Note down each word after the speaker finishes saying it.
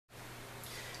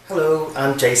Hello,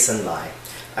 I'm Jason Lai.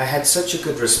 I had such a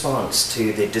good response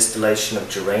to the distillation of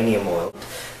geranium oil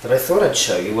that I thought I'd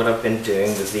show you what I've been doing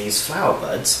with these flower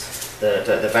buds, the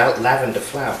lavender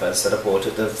flower buds that I bought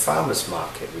at the farmer's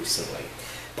market recently.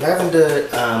 Lavender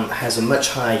has a much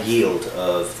higher yield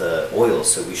of the oil,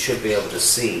 so we should be able to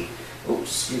see,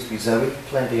 excuse me Zoe,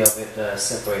 plenty of it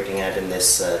separating out in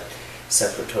this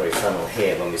separatory funnel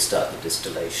here when we start the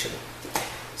distillation.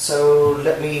 So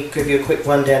let me give you a quick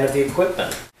rundown of the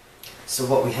equipment. So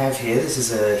what we have here, this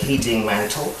is a heating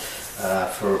mantle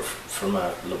from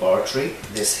a laboratory.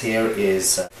 This here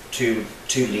is a 2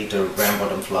 litre round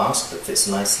bottom flask that fits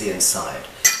nicely inside.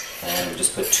 And we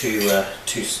just put two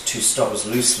stoppers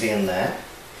loosely in there.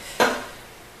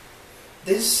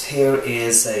 This here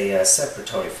is a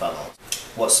separatory funnel.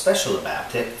 What's special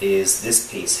about it is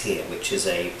this piece here, which is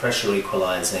a pressure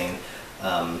equalizing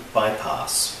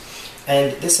bypass.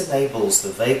 And this enables the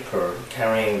vapor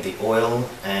carrying the oil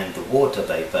and the water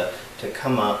vapor to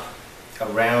come up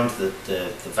around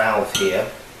the valve here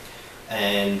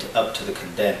and up to the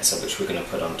condenser, which we're going to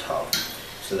put on top.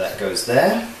 So that goes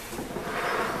there.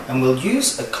 And we'll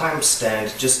use a clamp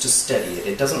stand just to steady it.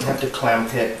 It doesn't have to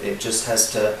clamp it, it just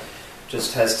has to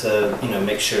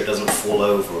make sure it doesn't fall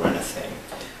over or anything.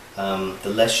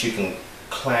 The less you can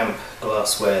clamp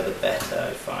glassware, the better,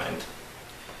 I find.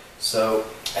 So,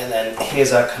 and then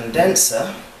here's our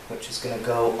condenser, which is going to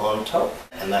go on top,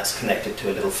 and that's connected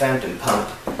to a little fountain pump,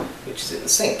 which is in the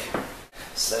sink.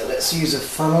 So let's use a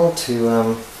funnel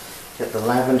to get the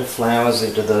lavender flowers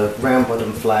into the round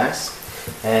bottom flask,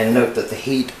 and note that the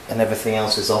heat and everything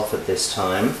else is off at this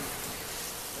time.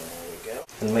 There we go.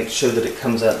 And make sure that it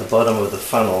comes out the bottom of the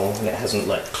funnel and it hasn't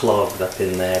like clogged up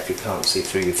in there if you can't see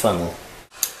through your funnel.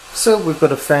 So we've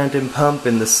got a fountain pump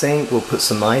in the sink, we'll put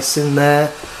some ice in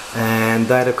there, and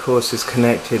that of course is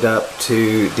connected up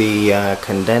to the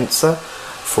condenser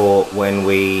for when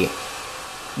we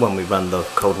run the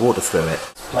cold water through it.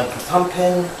 Plug the pump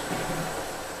in.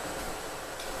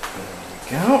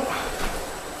 There we go.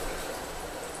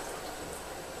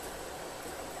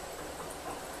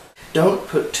 Don't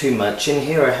put too much in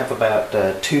here. I have about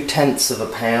 2/10 of a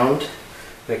pound,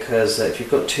 because if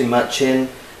you've got too much in,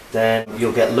 then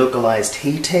you'll get localized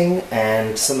heating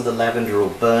and some of the lavender will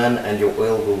burn and your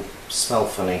oil will smell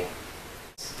funny.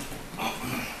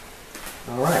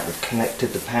 Alright, we've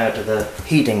connected the power to the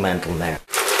heating mantle now.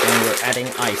 And we're adding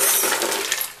ice.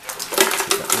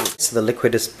 So the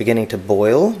liquid is beginning to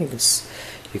boil. You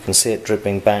can see it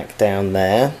dripping back down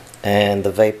there, and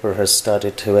the vapor has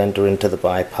started to enter into the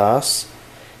bypass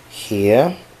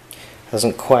here.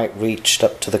 Hasn't quite reached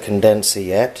up to the condenser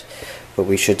yet, but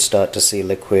we should start to see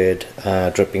liquid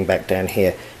dripping back down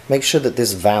here. Make sure that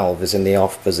this valve is in the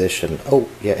off position. Oh,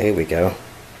 yeah, here we go.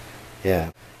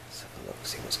 Yeah. Let's have a look,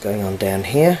 see what's going on down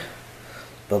here.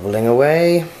 Bubbling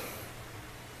away.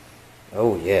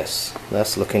 Oh, yes,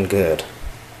 that's looking good.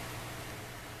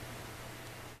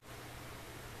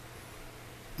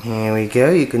 Here we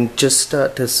go. You can just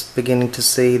start to beginning to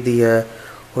see the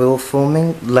oil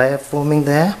layer forming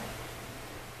there.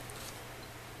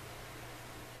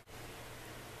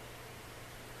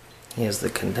 Here's the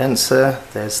condenser,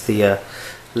 there's the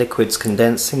liquids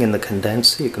condensing in the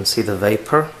condenser, you can see the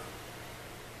vapor.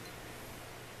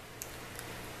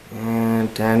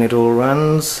 And down it all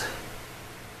runs.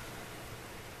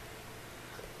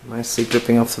 Nicely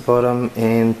dripping off the bottom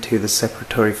into the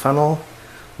separatory funnel.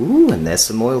 Ooh, and there's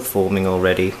some oil forming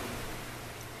already.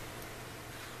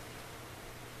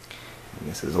 And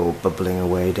this is all bubbling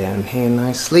away down here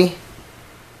nicely.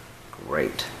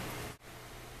 Great.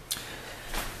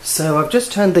 So I've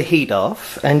just turned the heat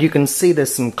off, and you can see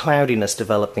there's some cloudiness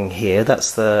developing here.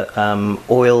 That's the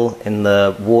oil in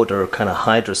the water, kind of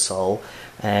hydrosol,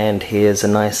 and here's a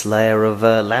nice layer of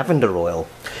lavender oil.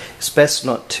 It's best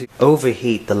not to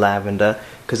overheat the lavender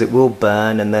because it will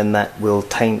burn, and then that will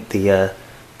taint the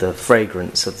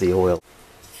fragrance of the oil.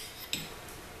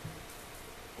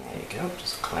 There you go,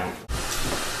 just clamp.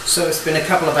 So it's been a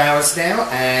couple of hours now,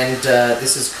 and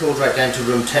this is cooled right down to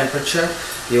room temperature.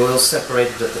 The oil's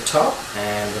separated at the top,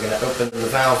 and we're going to open the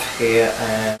valve here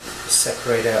and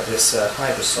separate out this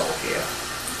hydrosol here.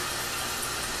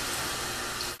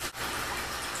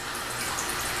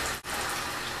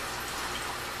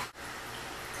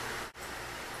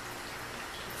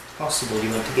 If possible, you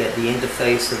want to get the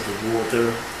interface of the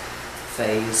water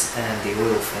phase and the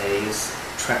oil phase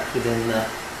trapped within the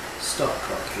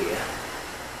stopcock here.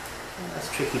 That's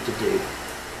tricky to do.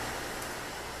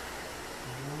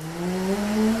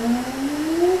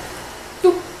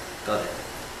 Got it.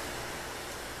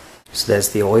 So there's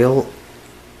the oil,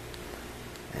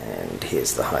 and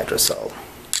here's the hydrosol.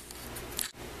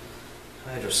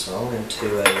 hydrosol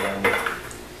into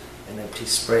an empty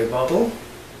spray bottle.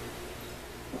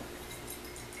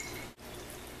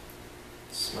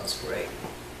 Smells great.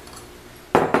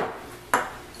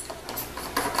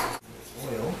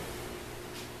 Oil.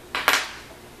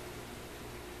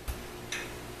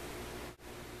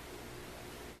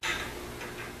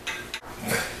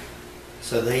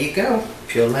 So there you go,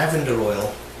 pure lavender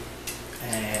oil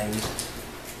and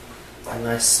a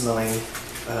nice smelling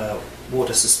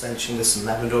water suspension with some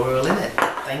lavender oil in it.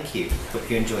 Thank you. Hope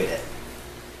you enjoyed it.